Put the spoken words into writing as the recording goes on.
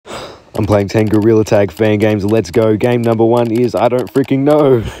I'm playing 10 Gorilla Tag fan games. Let's go. Game number 1 is I don't freaking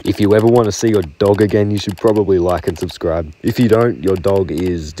know. If you ever want to see your dog again, you should probably like and subscribe. If you don't, your dog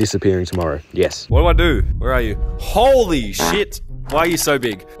is disappearing tomorrow. Yes. What do I do? Where are you? Holy shit. Why are you so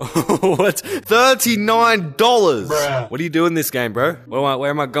big? What? $39? Bruh. What do you do in this game, bro?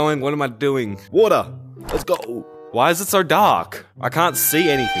 Where am I going? What am I doing? Water. Let's go. Why is it so dark? I can't see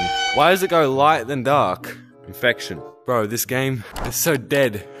anything. Why does it go light then dark? Infection. Bro, this game is so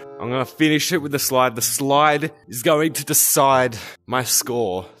dead. I'm gonna finish it with the slide. The slide is going to decide my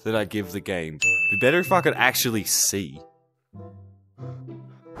score that I give the game. It'd be better if I could actually see.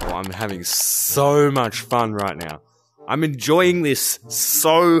 Oh, I'm having so much fun right now. I'm enjoying this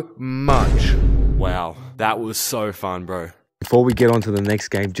so much. Wow, that was so fun, bro. Before we get on to the next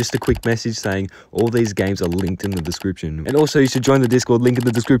game, just a quick message saying all these games are linked in the description. And also you should join the Discord, link in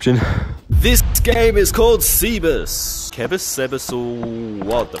the description. This game is called Cebus. Kebus, Sebus,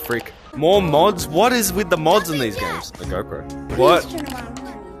 what the frick? More mods? What is with the mods in these games? The GoPro. What?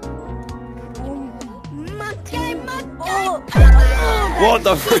 What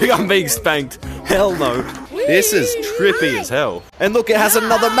the frick? I'm being spanked. Hell no. This is trippy as hell. And look, it has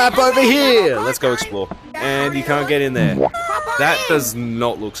another map over here. Let's go explore. And you can't get in there. That does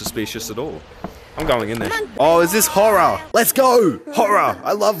not look suspicious at all. I'm going in there. Oh, is this horror? Let's go. Horror.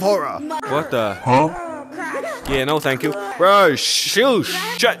 I love horror. What the? Huh? Yeah, no thank you. Bro,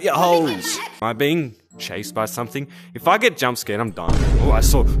 shut your holes. Am I being chased by something? If I get jump scared, I'm done. Oh, I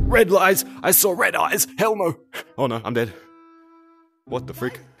saw red lights. I saw red eyes. Hell no. Oh no, I'm dead. What the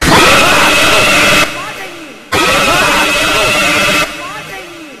frick?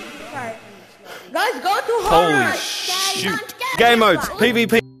 Guys, go to horror. Holy shoot. Game modes.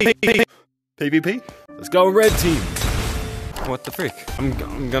 PvP. PvP. Let's go red team. What the frick?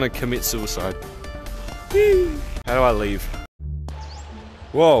 I'm gonna commit suicide. How do I leave?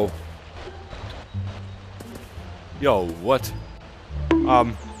 Whoa. Yo, what?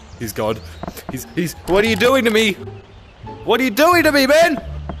 He's God. He's, what are you doing to me? What are you doing to me, man?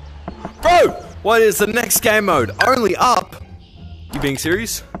 Bro, what is the next game mode? Only up? You being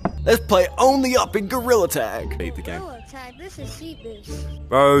serious? Let's play only up in Gorilla Tag. Beat the game. Gorilla Tag, this is Cebus.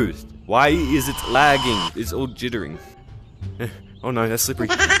 Bro, why is it lagging? It's all jittering. Oh no, that's slippery.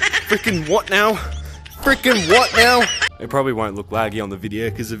 Freaking what now? Freaking what now? It probably won't look laggy on the video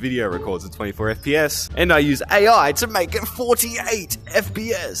because the video records at 24 FPS. And I use AI to make it 48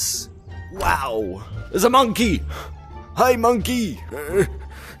 FPS. Wow. There's a monkey. Hey monkey.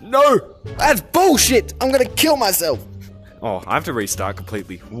 No, that's bullshit. I'm gonna kill myself. Oh, I have to restart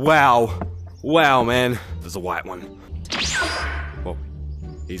completely. Wow. Wow, man. There's a white one. Oh,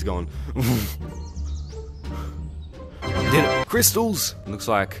 he's gone. Did it. Crystals. Looks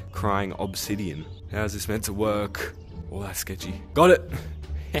like crying obsidian. How's this meant to work? Oh, that's sketchy. Got it.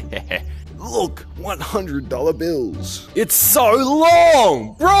 Look, $100 bills. It's so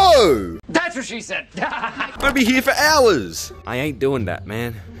long, bro. That's what she said. I'm gonna be here for hours. I ain't doing that,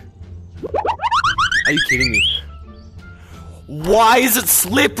 man. Are you kidding me? Why is it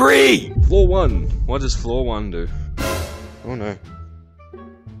slippery? Floor 1. What does floor 1 do? Oh no.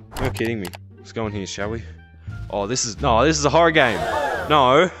 You're kidding me. Let's go in here, shall we? Oh, this is a horror game.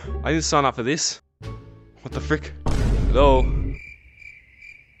 No, I didn't sign up for this. What the frick? Hello?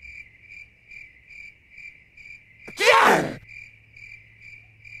 Yeah!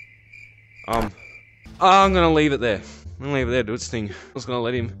 I'm gonna leave it there. I'm gonna leave it there, do its thing. I'm just gonna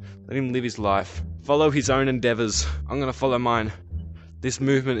let him live his life. Follow his own endeavors. I'm gonna follow mine. This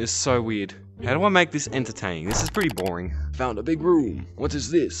movement is so weird. How do I make this entertaining? This is pretty boring. Found a big room. What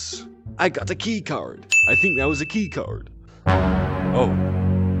is this? I got a key card. I think that was a key card. Oh.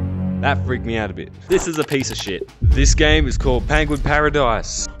 That freaked me out a bit. This is a piece of shit. This game is called Penguin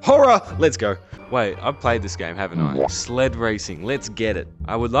Paradise. Horror! Let's go. Wait, I've played this game, haven't I? Sled racing. Let's get it.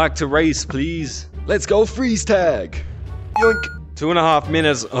 I would like to race, please. Let's go freeze tag. Yoink. 2.5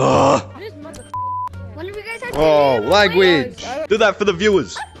 minutes. Ugh. Oh, language. Do that for the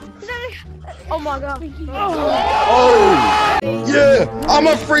viewers. Oh my god. Oh. Yeah, I'm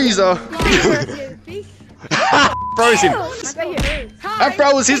a freezer. Froze him. I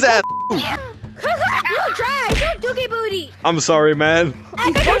froze his ass. You trash. You dookie booty. I'm sorry, man.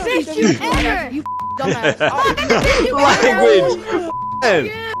 I got the best shoot ever. You dumbass. Language. Man.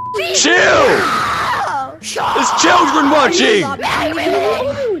 Chill. There's children watching.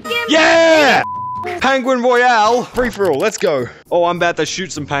 Yeah. Penguin Royale. Free for all. Let's go. Oh, I'm about to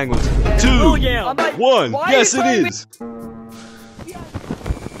shoot some penguins. 2, 1. Yes, it is.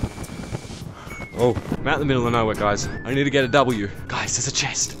 Oh, I'm out in the middle of nowhere, guys. I need to get a W. Guys, there's a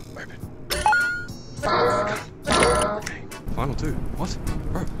chest. Open. Okay. Final 2. What?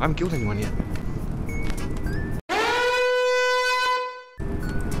 Bro, I haven't killed anyone yet.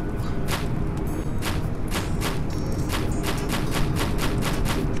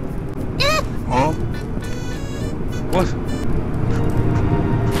 Huh? What?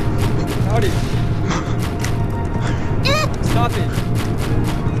 Howdy. Stop it.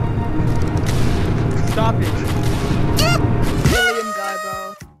 Stop it. Alien guy,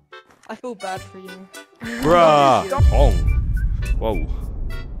 bro. I feel bad for you. Bruh! Oh. Whoa.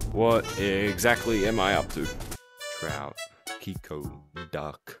 What exactly am I up to? Trout, Kiko,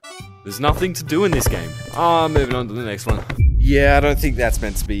 duck. There's nothing to do in this game. Moving on to the next one. Yeah, I don't think that's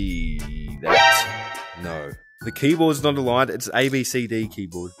meant to be that. No. The keyboard's not aligned, it's ABCD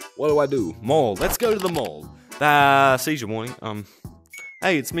keyboard. What do? Mall. Let's go to the mall. Seizure warning.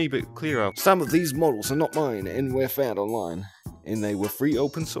 Hey, it's me, but clear up. Some of these models are not mine, and were found online. And they were free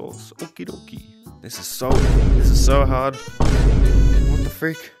open source. Okie dokie. This is so hard. What the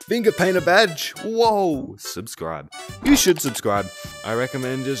frick? Finger painter badge. Whoa. Subscribe. You should subscribe. I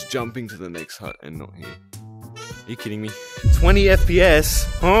recommend just jumping to the next hut and not here. Are you kidding me? 20 FPS?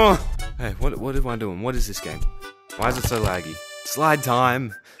 Huh? Hey, what am I doing? What is this game? Why is it so laggy? Slide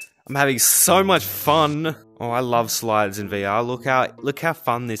time. I'm having so much fun. Oh, I love slides in VR. Look how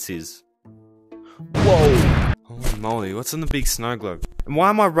fun this is. Whoa. Holy moly, what's in the big snow globe? And why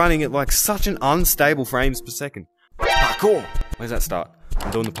am I running at like such an unstable frames per second? Parkour! Where's that start?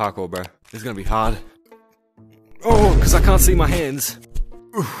 I'm doing the parkour, bro. This is gonna be hard. Oh, because I can't see my hands.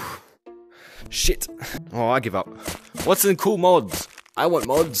 Oof. Shit. Oh, I give up. What's in cool mods? I want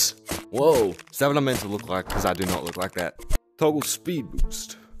mods. Whoa. Is that what I'm meant to look like? Because I do not look like that. Toggle speed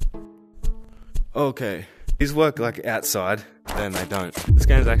boost. Okay. These work like outside, then they don't. This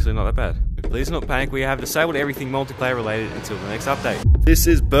game's actually not that bad. Please not panic, we have disabled everything multiplayer related until the next update. This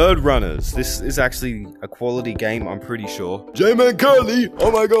is Bird Runners. This is actually a quality game, I'm pretty sure. J-Man Curly! Oh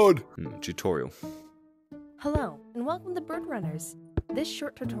my god! Tutorial. Hello, and welcome to Bird Runners. This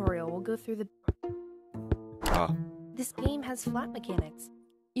short tutorial will go through the... This game has flap mechanics.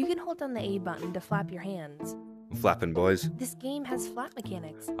 You can hold down the A button to flap your hands. I'm flapping, boys. This game has flap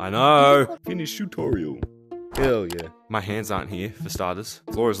mechanics. I know! Finish tutorial. Hell yeah. My hands aren't here, for starters.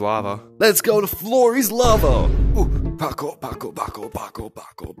 Floor is lava. Let's go to Floor is lava! Ooh, parkour, parkour, parkour, parkour,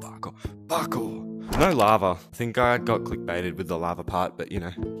 parkour, parkour, parkour. No lava. I think I got clickbaited with the lava part, but you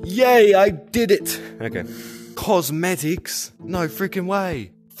know. Yay, I did it! Okay. Cosmetics? No freaking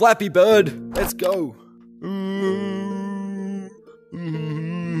way. Flappy Bird, let's go.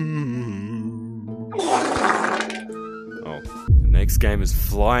 Oh, the next game is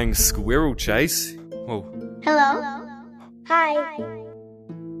Flying Squirrel Chase. Oh. Hello. Hi.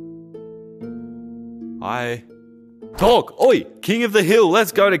 Hi. Talk! Oi! King of the Hill!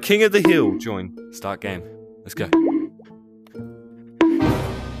 Let's go to King of the Hill! Join. Start game. Let's go.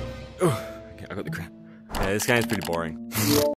 Okay, I got the crown. Yeah, this game's pretty boring.